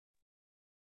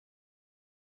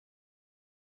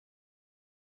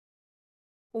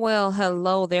Well,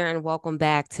 hello there, and welcome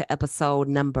back to episode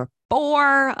number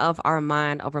 4 of our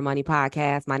Mind Over Money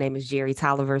podcast. My name is Jerry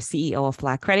Tolliver, CEO of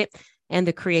Fly Credit and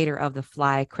the creator of the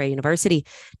Fly Credit University.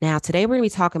 Now, today we're going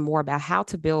to be talking more about how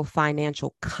to build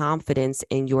financial confidence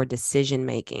in your decision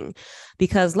making.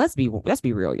 Because let's be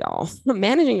real, y'all.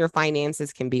 Managing your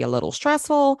finances can be a little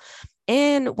stressful.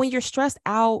 And when you're stressed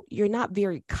out, you're not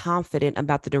very confident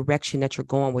about the direction that you're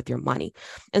going with your money.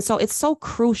 And so it's so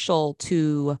crucial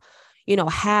to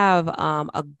have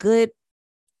a good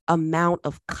amount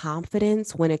of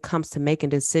confidence when it comes to making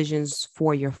decisions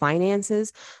for your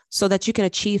finances so that you can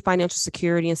achieve financial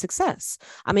security and success.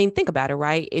 I mean, think about it,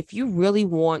 right? If you really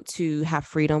want to have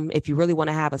freedom, if you really want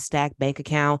to have a stacked bank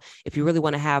account, if you really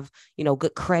want to have,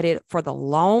 good credit for the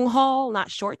long haul,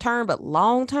 not short term, but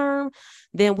long term,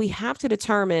 then we have to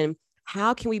determine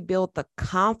how can we build the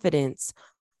confidence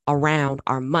around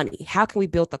our money? How can we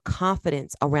build the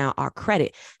confidence around our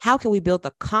credit? How can we build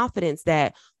the confidence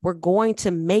that we're going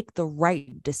to make the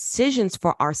right decisions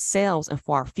for ourselves and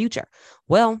for our future?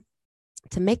 Well,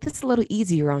 to make this a little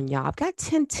easier on y'all, I've got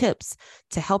 10 tips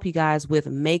to help you guys with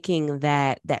making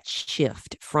that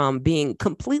shift from being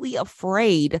completely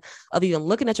afraid of even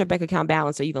looking at your bank account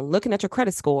balance or even looking at your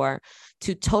credit score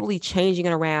to totally changing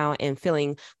it around and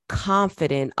feeling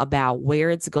confident about where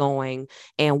it's going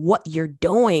and what you're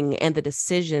doing and the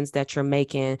decisions that you're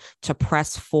making to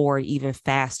press forward even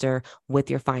faster with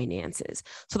your finances.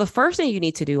 So the first thing you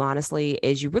need to do, honestly,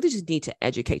 is you really just need to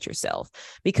educate yourself,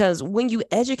 because when you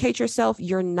educate yourself,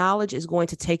 your knowledge is going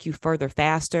to take you further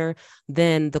faster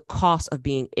than the cost of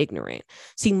being ignorant.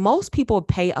 See, most people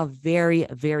pay a very,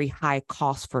 very high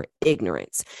cost for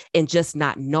ignorance and just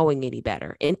not knowing any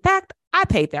better. In fact, I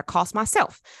paid that cost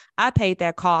myself. I paid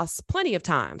that cost plenty of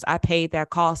times. I paid that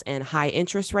cost in high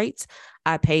interest rates.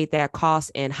 I paid that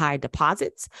cost in high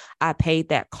deposits. I paid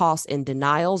that cost in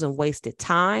denials and wasted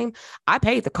time. I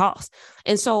paid the cost.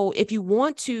 And so if you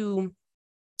want to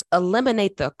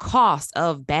eliminate the cost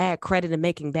of bad credit and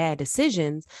making bad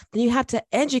decisions, then you have to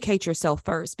educate yourself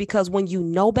first, because when you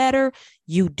know better,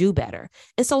 you do better.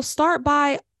 And so start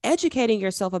by educating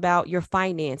yourself about your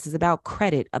finances, about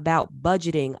credit, about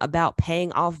budgeting, about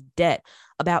paying off debt,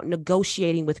 about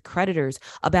negotiating with creditors,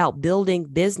 about building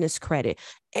business credit.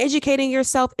 Educating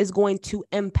yourself is going to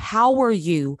empower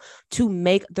you to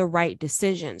make the right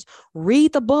decisions.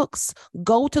 Read the books,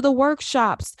 go to the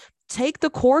workshops, take the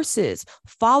courses,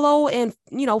 follow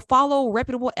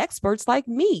reputable experts like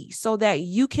me so that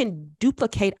you can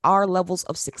duplicate our levels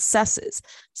of successes.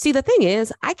 See, the thing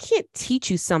is, I can't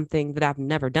teach you something that I've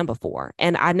never done before,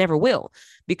 and I never will,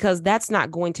 because that's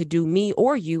not going to do me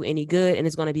or you any good, and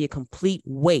it's going to be a complete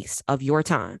waste of your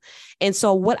time. And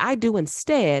so what I do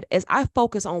instead is I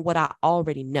focus on what I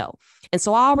already know. And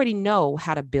so I already know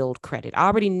how to build credit. I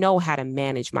already know how to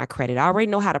manage my credit. I already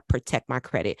know how to protect my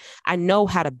credit. I know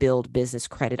how to build business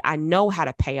credit. I know how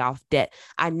to pay off debt.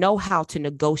 I know how to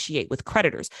negotiate with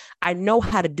creditors. I know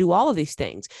how to do all of these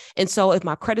things. And so if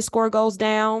my credit score goes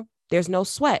down, there's no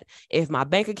sweat. If my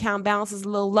bank account balance is a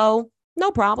little low,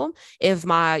 no problem. If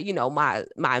my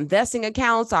investing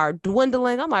accounts are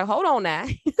dwindling, I'm like, hold on now.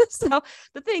 So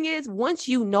the thing is, once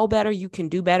you know better, you can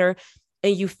do better,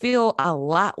 and you feel a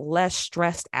lot less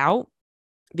stressed out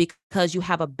because you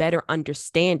have a better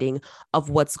understanding of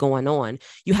what's going on.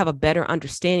 You have a better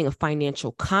understanding of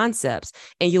financial concepts,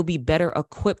 and you'll be better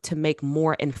equipped to make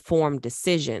more informed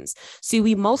decisions. See,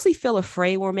 we mostly feel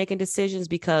afraid when we're making decisions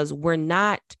because we're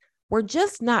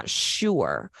just not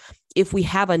sure if we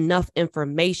have enough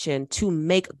information to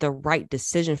make the right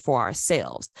decision for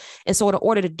ourselves. And so in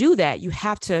order to do that, you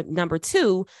have to, number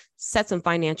two, set some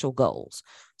financial goals.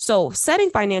 So setting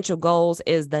financial goals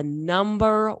is the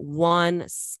number one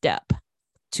step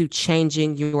to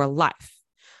changing your life,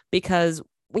 because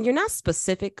when you're not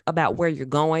specific about where you're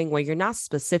going, when you're not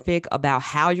specific about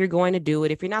how you're going to do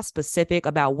it, if you're not specific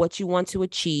about what you want to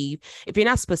achieve, if you're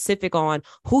not specific on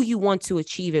who you want to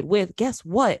achieve it with, guess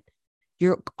what?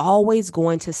 You're always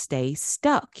going to stay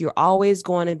stuck. You're always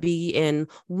going to be in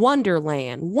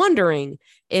wonderland, wondering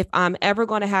if I'm ever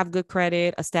going to have good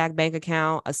credit, a stacked bank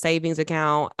account, a savings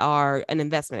account, or an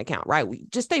investment account, right? We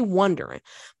just stay wondering.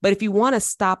 But if you want to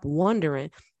stop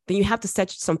wondering, then you have to set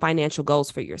some financial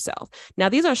goals for yourself. Now,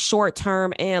 these are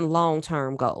short-term and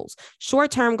long-term goals.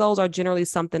 Short-term goals are generally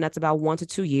something that's about 1 to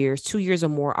 2 years. 2 years or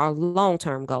more are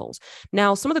long-term goals.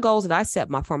 Now, some of the goals that I set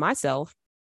for myself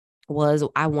was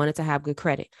I wanted to have good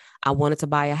credit. I wanted to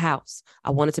buy a house.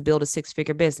 I wanted to build a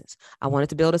 6-figure business. I wanted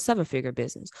to build a 7-figure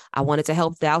business. I wanted to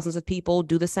help thousands of people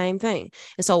do the same thing.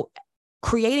 And so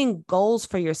Creating goals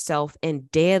for yourself and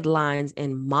deadlines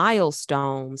and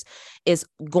milestones is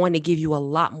going to give you a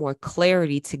lot more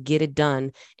clarity to get it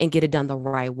done and get it done the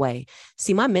right way.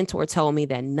 See, my mentor told me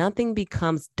that nothing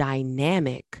becomes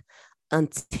dynamic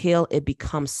until it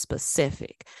becomes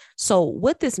specific. So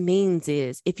what this means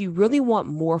is if you really want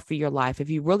more for your life, if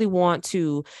you really want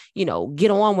to, get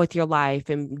on with your life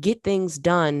and get things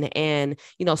done and,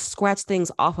 scratch things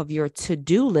off of your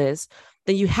to-do list,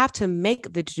 then you have to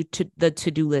make the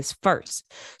to-do list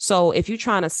first. So if you're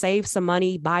trying to save some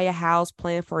money, buy a house,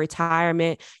 plan for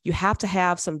retirement, you have to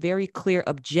have some very clear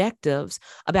objectives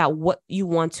about what you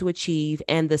want to achieve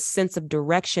and the sense of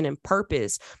direction and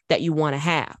purpose that you want to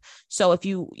have. So if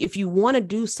you want to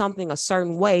do something a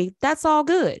certain way, that's all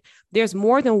good. There's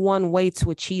more than one way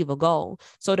to achieve a goal.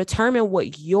 So determine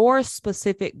what your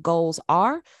specific goals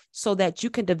are so that you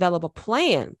can develop a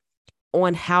plan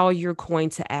on how you're going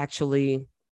to actually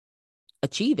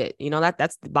achieve it.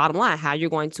 That's the bottom line, how you're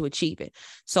going to achieve it.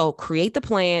 So create the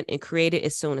plan and create it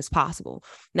as soon as possible.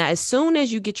 Now, as soon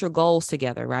as you get your goals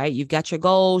together, right? You've got your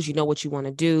goals, you know what you want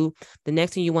to do. The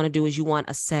next thing you want to do is you want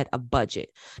to set a budget.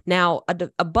 Now,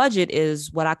 a budget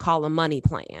is what I call a money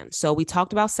plan. So we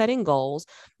talked about setting goals.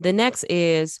 The next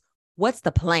is, what's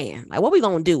the plan? Like, what are we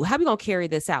going to do? How are we going to carry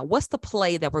this out? What's the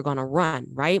play that we're going to run,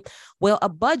 right? Well, a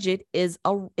budget is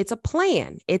it's a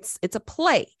plan. It's a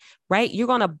play, right? You're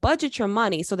going to budget your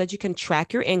money so that you can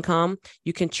track your income.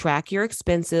 You can track your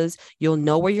expenses. You'll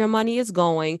know where your money is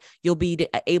going. You'll be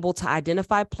able to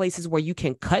identify places where you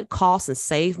can cut costs and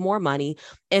save more money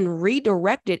and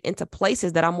redirect it into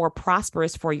places that are more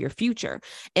prosperous for your future.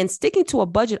 And sticking to a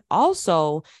budget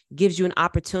also gives you an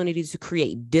opportunity to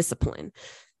create discipline.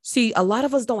 See, a lot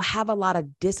of us don't have a lot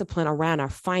of discipline around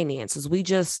our finances. We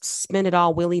just spend it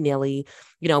all willy-nilly.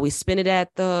 We spend it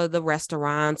at the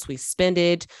restaurants. We spend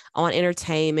it on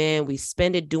entertainment. We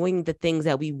spend it doing the things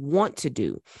that we want to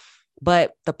do.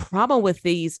 But the problem with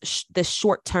this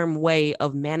short-term way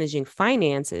of managing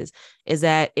finances is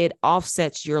that it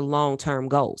offsets your long-term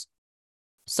goals.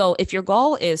 So if your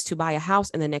goal is to buy a house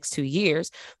in the next 2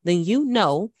 years, then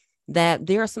that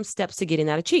there are some steps to getting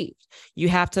that achieved. You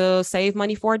have to save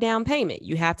money for a down payment.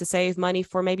 You have to save money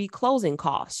for maybe closing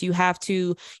costs. You have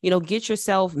to, get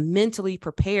yourself mentally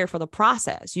prepared for the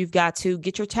process. You've got to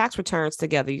get your tax returns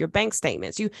together, your bank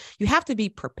statements. You have to be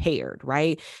prepared,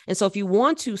 right? And so if you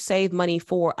want to save money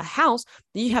for a house,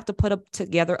 then you have to put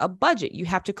together a budget. You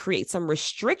have to create some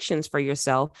restrictions for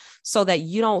yourself so that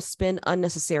you don't spend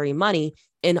unnecessary money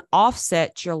and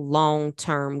offset your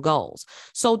long-term goals.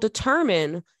 So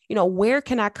determine, where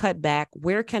can I cut back?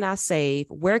 Where can I save?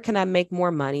 Where can I make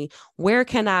more money? Where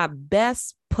can I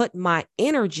best put my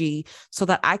energy so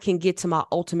that I can get to my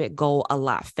ultimate goal a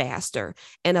lot faster?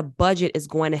 And a budget is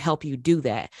going to help you do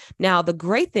that. Now, the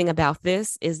great thing about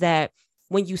this is that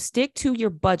when you stick to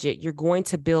your budget, you're going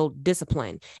to build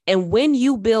discipline. And when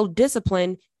you build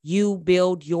discipline, you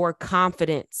build your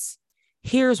confidence.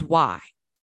 Here's why.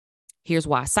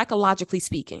 Psychologically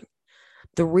speaking,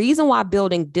 the reason why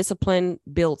building discipline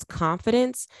builds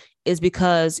confidence is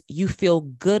because you feel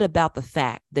good about the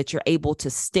fact that you're able to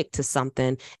stick to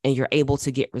something and you're able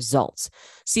to get results.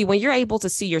 See, when you're able to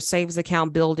see your savings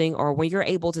account building or when you're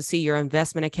able to see your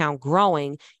investment account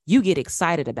growing, you get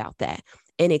excited about that.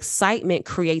 And excitement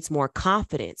creates more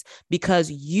confidence because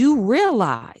you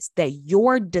realize that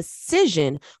your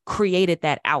decision created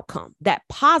that outcome, that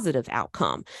positive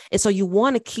outcome. And so you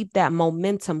want to keep that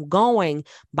momentum going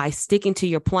by sticking to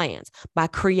your plans, by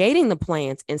creating the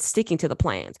plans and sticking to the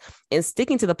plans. And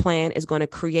sticking to the plan is going to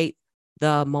create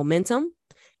the momentum.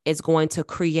 It's going to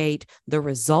create the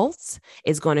results.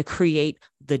 It's going to create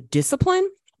the discipline,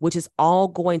 which is all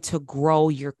going to grow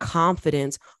your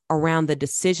confidence around the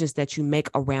decisions that you make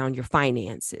around your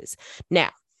finances. Now,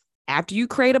 after you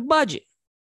create a budget,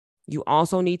 you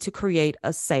also need to create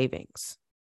a savings.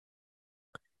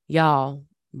 Y'all,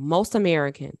 most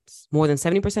Americans, more than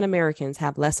 70% of Americans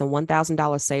have less than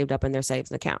 $1,000 saved up in their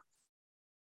savings account,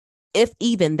 if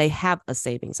even they have a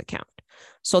savings account.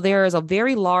 So there is a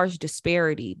very large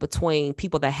disparity between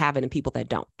people that have it and people that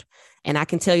don't. And I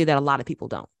can tell you that a lot of people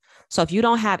don't. So if you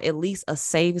don't have at least a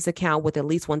savings account with at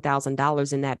least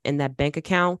 $1,000 in that bank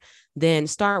account, then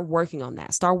start working on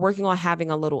that. Start working on having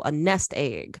a nest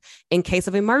egg in case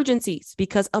of emergencies,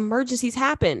 because emergencies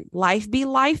happen. Life be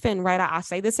lifing, right? I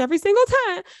say this every single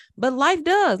time, but life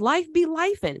be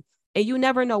lifing. And you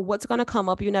never know what's going to come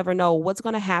up. You never know what's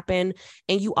going to happen.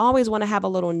 And you always want to have a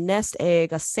little nest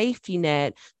egg, a safety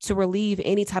net to relieve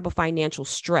any type of financial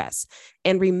stress.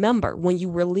 And remember, when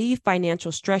you relieve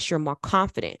financial stress, you're more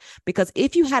confident, because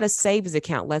if you had a savings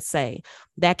account, let's say,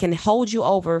 that can hold you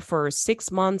over for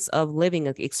 6 months of living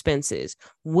expenses,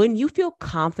 wouldn't you feel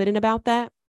confident about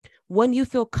that? Wouldn't you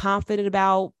feel confident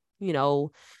about,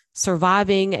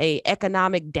 surviving a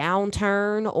economic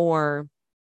downturn, or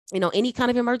any kind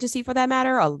of emergency for that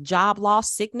matter, a job loss,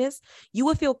 sickness? You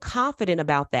would feel confident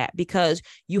about that because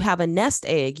you have a nest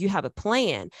egg, you have a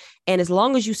plan. And as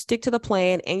long as you stick to the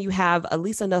plan and you have at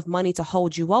least enough money to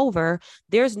hold you over,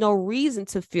 there's no reason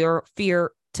to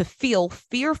feel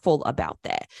fearful about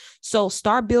that. So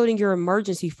start building your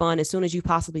emergency fund as soon as you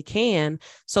possibly can,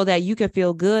 so that you can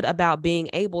feel good about being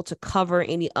able to cover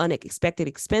any unexpected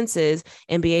expenses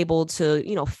and be able to,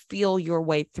 feel your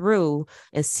way through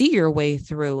and see your way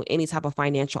through any type of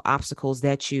financial obstacles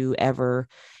that you ever,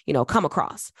 come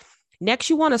across. Next,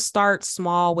 you want to start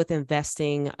small with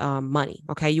investing money.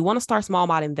 Okay. You want to start small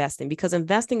about investing, because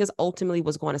investing is ultimately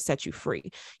what's going to set you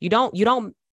free. You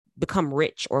don't become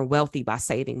rich or wealthy by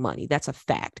saving money. That's a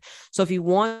fact. So if you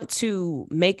want to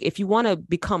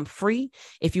become free,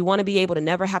 if you want to be able to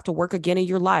never have to work again in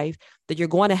your life, then you're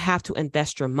going to have to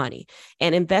invest your money.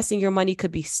 And investing your money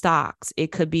could be stocks.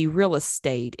 It could be real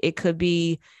estate. It could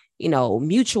be,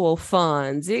 mutual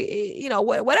funds,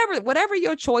 whatever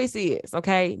your choice is.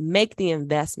 Okay. Make the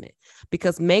investment,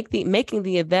 because making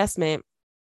the investment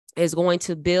is going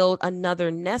to build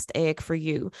another nest egg for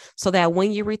you, so that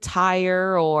when you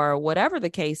retire or whatever the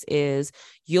case is,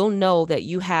 you'll know that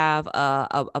you have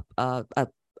a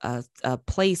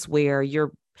place where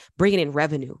you're bringing in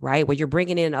revenue, right? Where you're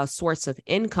bringing in a source of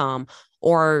income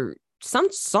or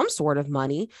some sort of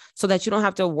money, so that you don't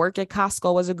have to work at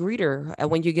Costco as a greeter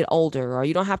when you get older, or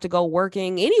you don't have to go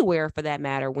working anywhere for that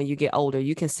matter when you get older.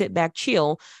 You can sit back,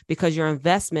 chill, because your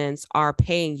investments are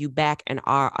paying you back an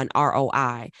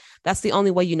ROI. That's the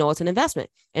only way you know it's an investment.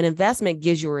 An investment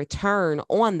gives you a return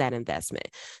on that investment.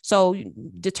 So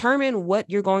determine what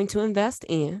you're going to invest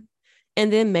in,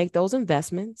 and then make those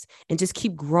investments and just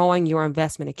keep growing your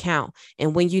investment account.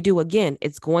 And when you do, again,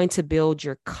 it's going to build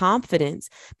your confidence,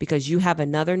 because you have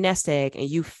another nest egg and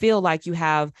you feel like you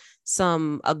have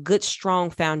a good, strong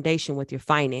foundation with your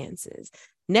finances.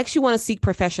 Next, you want to seek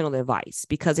professional advice,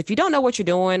 because if you don't know what you're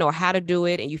doing or how to do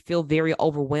it, and you feel very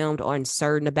overwhelmed or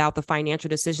uncertain about the financial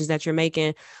decisions that you're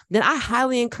making, then I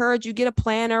highly encourage you get a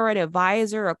planner, an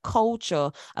advisor, a coach,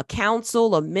 a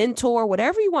counsel, a mentor,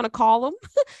 whatever you want to call them.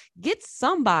 Get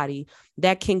somebody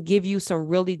that can give you some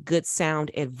really good,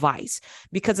 sound advice,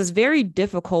 because it's very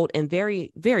difficult and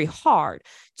very, very hard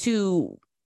to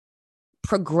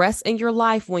progress in your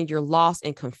life when you're lost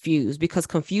and confused, because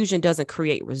confusion doesn't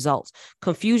create results.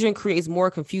 Confusion creates more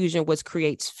confusion, which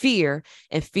creates fear,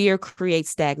 and fear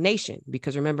creates stagnation.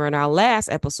 Because remember, in our last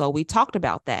episode, we talked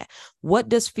about that. What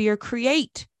does fear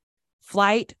create?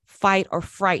 Flight, fight, or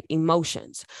fright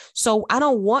emotions. So I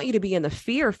don't want you to be in the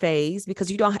fear phase,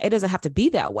 because it doesn't have to be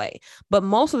that way. But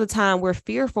most of the time we're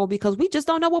fearful because we just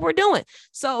don't know what we're doing.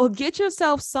 So get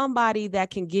yourself somebody that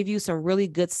can give you some really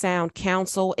good, sound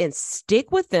counsel, and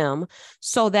stick with them,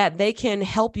 so that they can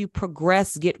help you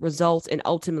progress, get results, and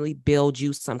ultimately build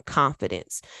you some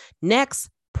confidence. Next,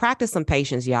 practice some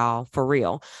patience, y'all, for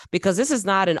real, because this is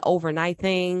not an overnight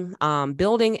thing.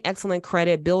 Building excellent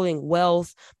credit, building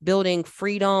wealth, building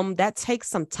freedom, that takes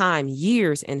some time,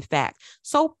 years, in fact.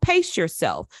 So pace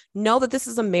yourself. Know that this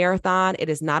is a marathon. It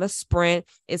is not a sprint.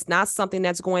 It's not something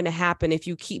that's going to happen if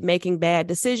you keep making bad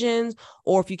decisions,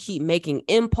 or if you keep making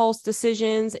impulse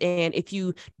decisions, and if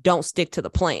you don't stick to the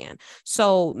plan.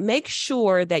 So make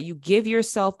sure that you give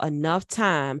yourself enough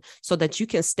time so that you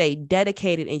can stay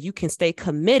dedicated and you can stay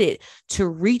committed to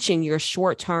reaching your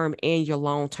short-term and your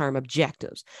long-term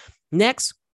objectives.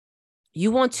 Next, you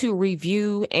want to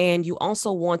review, and you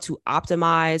also want to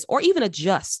optimize or even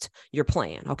adjust your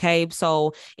plan. Okay.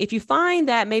 So if you find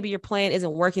that maybe your plan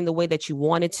isn't working the way that you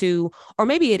wanted to, or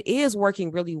maybe it is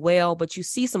working really well, but you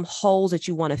see some holes that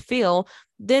you want to fill,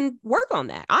 then work on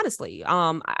that. Honestly.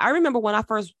 I remember when I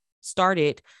first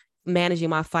started managing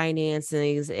my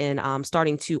finances and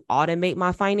starting to automate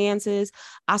my finances,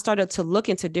 I started to look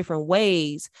into different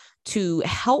ways to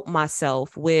help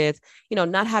myself with,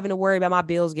 not having to worry about my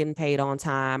bills getting paid on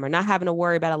time, or not having to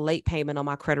worry about a late payment on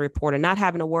my credit report, or not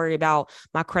having to worry about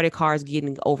my credit cards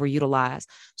getting overutilized.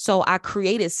 So I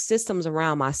created systems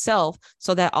around myself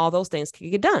so that all those things can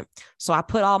get done. So I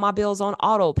put all my bills on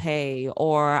auto pay,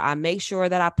 or I make sure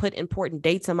that I put important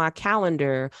dates in my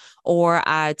calendar, or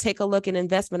I take a look at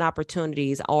investment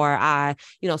opportunities, or I,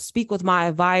 speak with my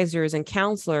advisors and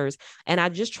counselors, and I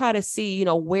just try to see,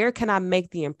 where can I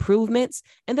make the improvements,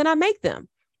 and then I make them.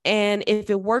 And if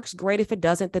it works, great. If it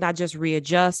doesn't, then I just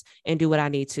readjust and do what I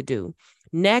need to do.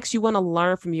 Next, you want to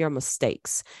learn from your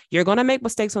mistakes. You're going to make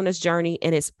mistakes on this journey,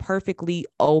 and it's perfectly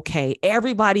okay.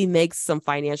 Everybody makes some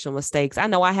financial mistakes. I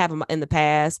know I have them in the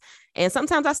past, and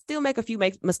sometimes I still make a few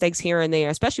mistakes here and there,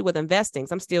 especially with investing.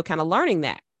 I'm still kind of learning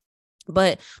that.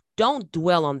 But don't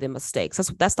dwell on the mistakes.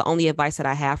 That's the only advice that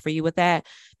I have for you with that.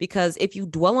 Because if you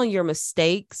dwell on your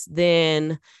mistakes,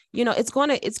 then,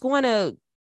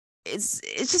 it's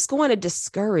just going to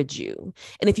discourage you.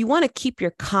 And if you want to keep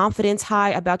your confidence high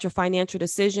about your financial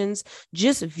decisions,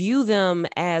 just view them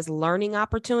as learning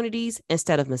opportunities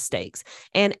instead of mistakes,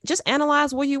 and just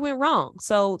analyze where you went wrong.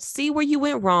 So see where you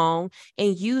went wrong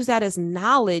and use that as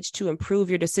knowledge to improve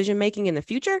your decision making in the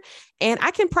future. And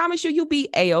I can promise you, you'll be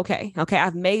a-okay. Okay.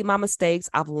 I've made my mistakes.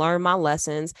 I've learned my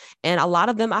lessons, and a lot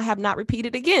of them I have not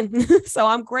repeated again. So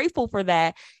I'm grateful for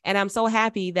that. And I'm so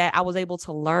happy that I was able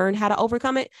to learn how to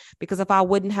overcome it. Because if I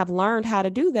wouldn't have learned how to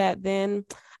do that, then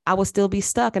I would still be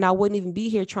stuck, and I wouldn't even be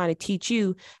here trying to teach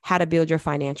you how to build your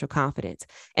financial confidence.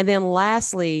 And then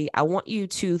lastly, I want you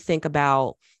to think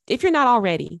about, if you're not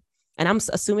already, and I'm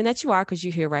assuming that you are because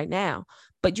you're here right now,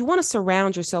 but you want to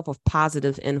surround yourself with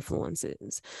positive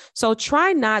influences. So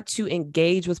try not to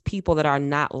engage with people that are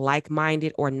not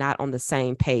like-minded or not on the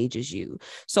same page as you.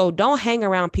 So don't hang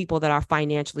around people that are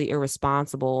financially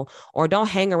irresponsible, or don't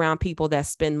hang around people that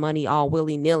spend money all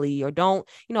willy-nilly, or don't,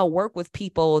 work with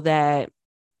people that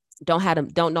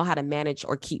don't know how to manage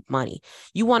or keep money.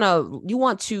 You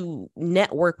want to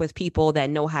network with people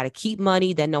that know how to keep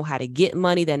money, that know how to get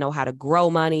money, that know how to grow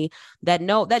money,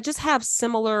 that just have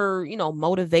similar,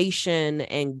 motivation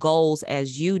and goals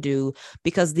as you do,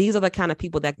 because these are the kind of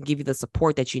people that can give you the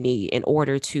support that you need in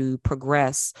order to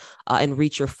progress and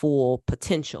reach your full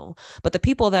potential. But the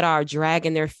people that are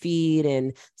dragging their feet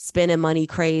and spending money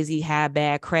crazy, have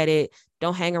bad credit,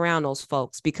 don't hang around those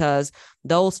folks, because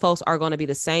those folks are going to be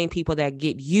the same people that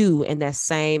get you in that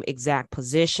same exact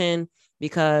position.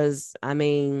 Because,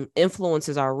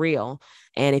 influences are real.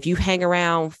 And if you hang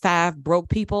around 5 broke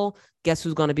people, guess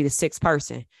who's going to be the 6th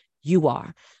person? You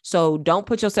are. So don't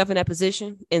put yourself in that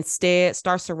position. Instead,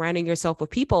 start surrounding yourself with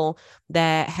people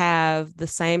that have the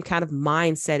same kind of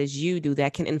mindset as you do,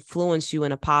 that can influence you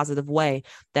in a positive way,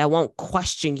 that won't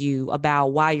question you about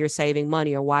why you're saving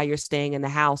money, or why you're staying in the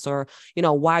house, or,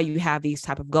 why you have these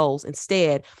type of goals.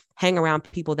 Instead, hang around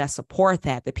people that support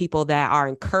that, the people that are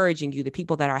encouraging you, the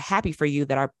people that are happy for you,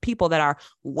 that are people that are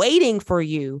waiting for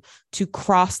you to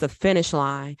cross the finish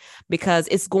line, because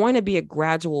it's going to be a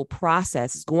gradual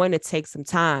process. It's going to take some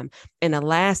time. And the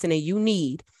last thing that you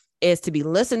need is to be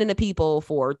listening to people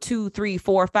for 2, 3,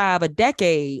 4, 5, a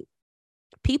decade.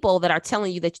 People that are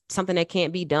telling you that something that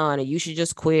can't be done, or you should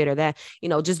just quit, or that,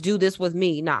 just do this with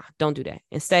me. Nah, don't do that.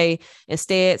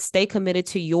 Instead, stay committed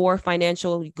to your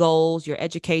financial goals, your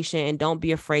education, and don't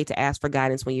be afraid to ask for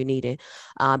guidance when you need it.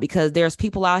 Because there's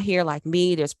people out here like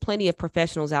me, there's plenty of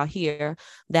professionals out here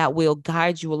that will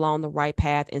guide you along the right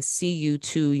path and see you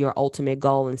to your ultimate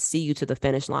goal and see you to the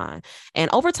finish line. And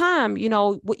over time,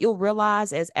 what you'll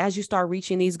realize is, as you start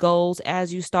reaching these goals,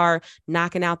 as you start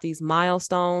knocking out these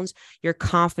milestones, your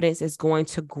confidence is going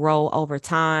to grow over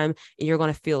time, and you're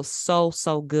going to feel so,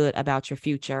 so good about your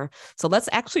future. So let's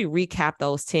actually recap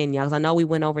those 10, y'all. I know we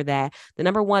went over that. The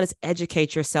number 1 is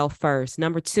educate yourself first.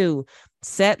 Number 2,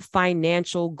 set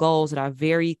financial goals that are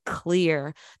very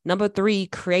clear. Number 3,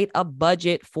 create a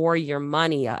budget for your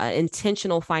money, an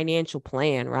intentional financial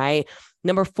plan, right?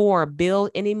 Number 4,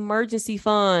 build an emergency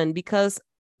fund, because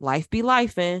life be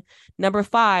lifing. Number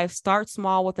 5, start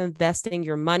small with investing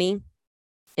your money.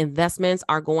 Investments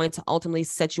are going to ultimately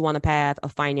set you on a path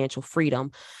of financial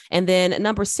freedom. And then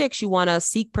number 6, you want to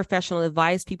seek professional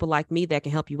advice, people like me that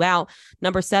can help you out.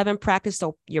 Number 7, practice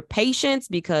your patience,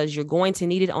 because you're going to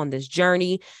need it on this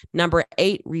journey. Number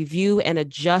 8, review and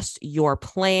adjust your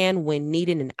plan when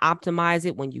needed and optimize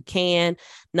it when you can.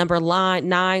 Number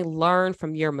 9, learn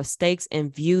from your mistakes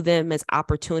and view them as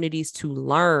opportunities to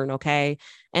learn. Okay.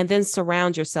 And then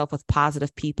surround yourself with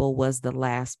positive people was the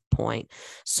last point.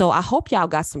 So I hope y'all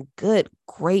got some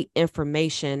great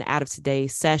information out of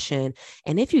today's session.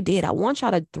 And if you did, I want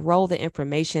y'all to throw the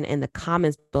information in the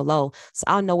comments below so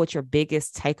I'll know what your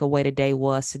biggest takeaway today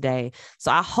was today.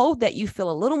 So I hope that you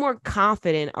feel a little more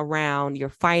confident around your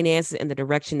finances and the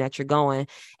direction that you're going.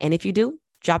 And if you do,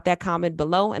 drop that comment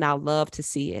below and I'll love to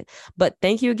see it. But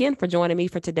thank you again for joining me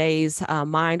for today's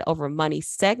Mind Over Money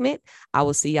segment. I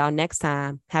will see y'all next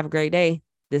time. Have a great day.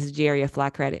 This is Jerry of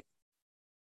Fly Credit.